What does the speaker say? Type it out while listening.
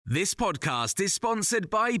This podcast is sponsored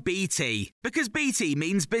by BT, because BT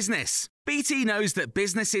means business. BT knows that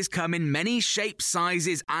businesses come in many shapes,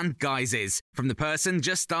 sizes and guises, from the person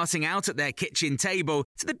just starting out at their kitchen table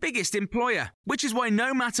to the biggest employer, which is why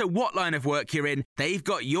no matter what line of work you're in, they've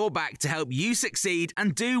got your back to help you succeed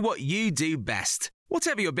and do what you do best.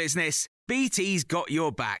 Whatever your business, BT's got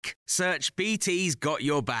your back. Search BT's got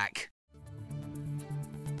your back.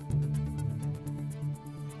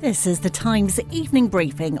 This is the Times evening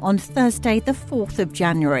briefing on Thursday, the 4th of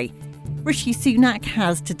January. Rishi Sunak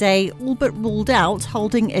has today all but ruled out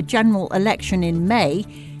holding a general election in May,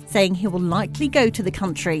 saying he will likely go to the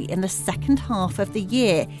country in the second half of the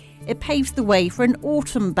year. It paves the way for an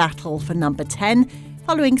autumn battle for number 10,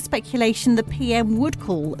 following speculation the PM would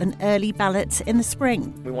call an early ballot in the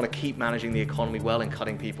spring. We want to keep managing the economy well and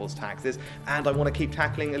cutting people's taxes, and I want to keep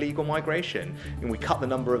tackling illegal migration. And we cut the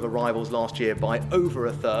number of arrivals last year by over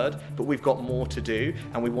a third, but we've got more to do,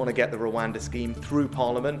 and we want to get the Rwanda scheme through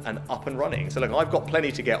Parliament and up and running. So look, I've got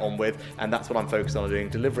plenty to get on with, and that's what I'm focused on doing,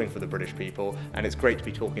 delivering for the British people, and it's great to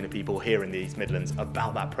be talking to people here in the East Midlands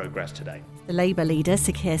about that progress today. The Labour leader,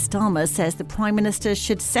 Sir Keir Starmer, says the Prime Minister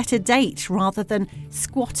should set a date rather than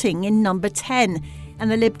squatting in number 10. And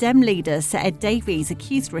the Lib Dem leader, Sir Ed Davies,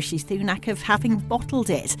 accused Rishi Sunak of having bottled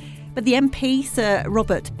it. But the MP, Sir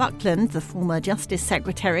Robert Buckland, the former Justice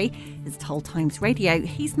Secretary, has told Times Radio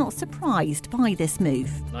he's not surprised by this move.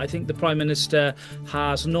 I think the Prime Minister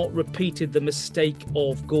has not repeated the mistake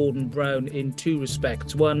of Gordon Brown in two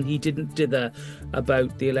respects. One, he didn't dither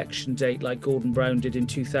about the election date like Gordon Brown did in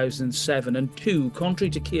 2007. And two, contrary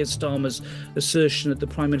to Keir Starmer's assertion that the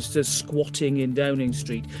Prime Minister's squatting in Downing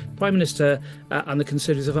Street, the Prime Minister and the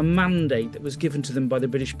Conservatives have a mandate that was given to them by the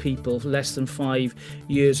British people less than 5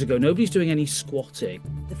 years ago. Nobody's doing any squatting.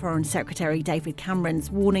 The Foreign Secretary David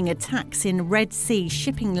Cameron's warning attacks in Red Sea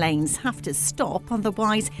shipping lanes have to stop,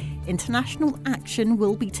 otherwise international action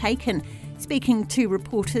will be taken. Speaking to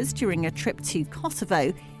reporters during a trip to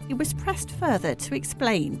Kosovo, he was pressed further to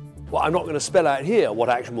explain. Well, I'm not going to spell out here what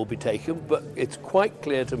action will be taken, but it's quite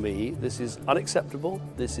clear to me this is unacceptable,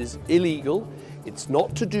 this is illegal. It's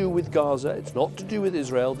not to do with Gaza, it's not to do with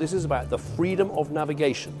Israel. This is about the freedom of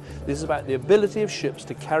navigation. This is about the ability of ships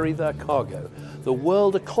to carry their cargo. The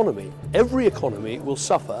world economy, every economy, will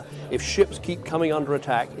suffer if ships keep coming under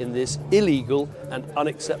attack in this illegal and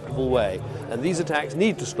unacceptable way. And these attacks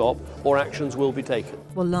need to stop or actions will be taken.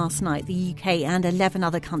 Well, last night the UK and 11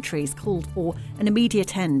 other countries called for an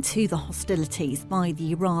immediate end to the hostilities by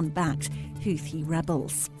the Iran-backed Houthi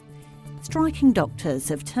rebels. Striking doctors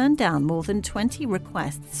have turned down more than 20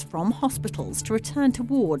 requests from hospitals to return to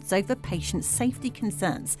wards over patient safety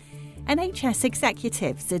concerns. NHS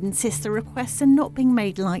executives insist the requests are not being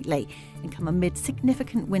made lightly and come amid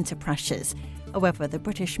significant winter pressures. However, the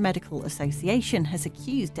British Medical Association has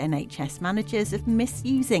accused NHS managers of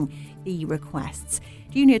misusing the requests.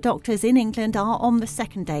 Junior doctors in England are on the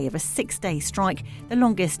second day of a 6-day strike, the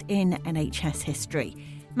longest in NHS history.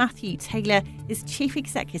 Matthew Taylor is Chief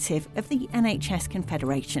Executive of the NHS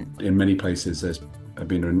Confederation. In many places it's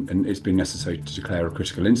been necessary to declare a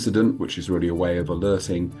critical incident, which is really a way of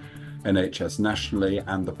alerting NHS nationally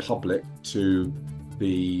and the public to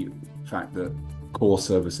the fact that core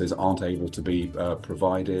services aren't able to be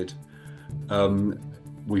provided.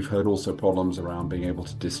 We've heard also problems around being able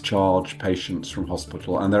to discharge patients from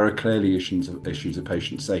hospital, and there are clearly issues of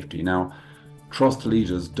patient safety. Now, trust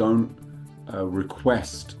leaders don't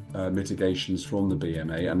request mitigations from the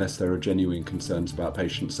BMA unless there are genuine concerns about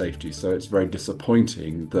patient safety. So it's very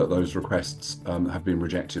disappointing that those requests have been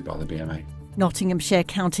rejected by the BMA. Nottinghamshire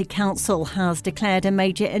County Council has declared a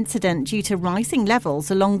major incident due to rising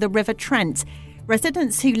levels along the River Trent.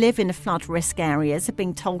 Residents who live in flood risk areas are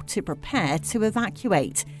being told to prepare to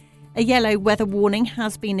evacuate. A yellow weather warning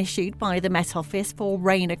has been issued by the Met Office for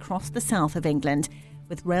rain across the south of England,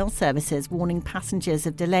 with rail services warning passengers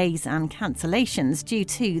of delays and cancellations due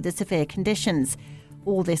to the severe conditions.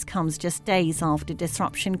 All this comes just days after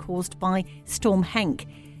disruption caused by Storm Henk.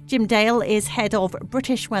 Jim Dale is head of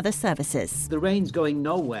British Weather Services. The rain's going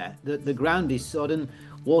nowhere. The ground is sodden,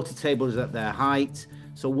 water table is at their height.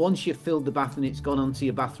 So once you've filled the bath and it's gone onto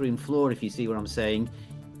your bathroom floor, if you see what I'm saying,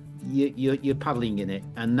 you're paddling in it,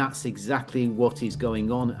 and that's exactly what is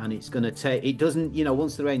going on. And it's going to take, it doesn't,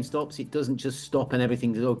 once the rain stops, it doesn't just stop and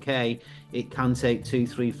everything's okay. It can take 2,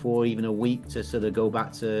 3, 4, even a week to sort of go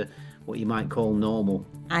back to what you might call normal.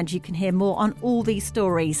 And you can hear more on all these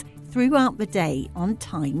stories throughout the day on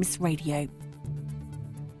Times Radio.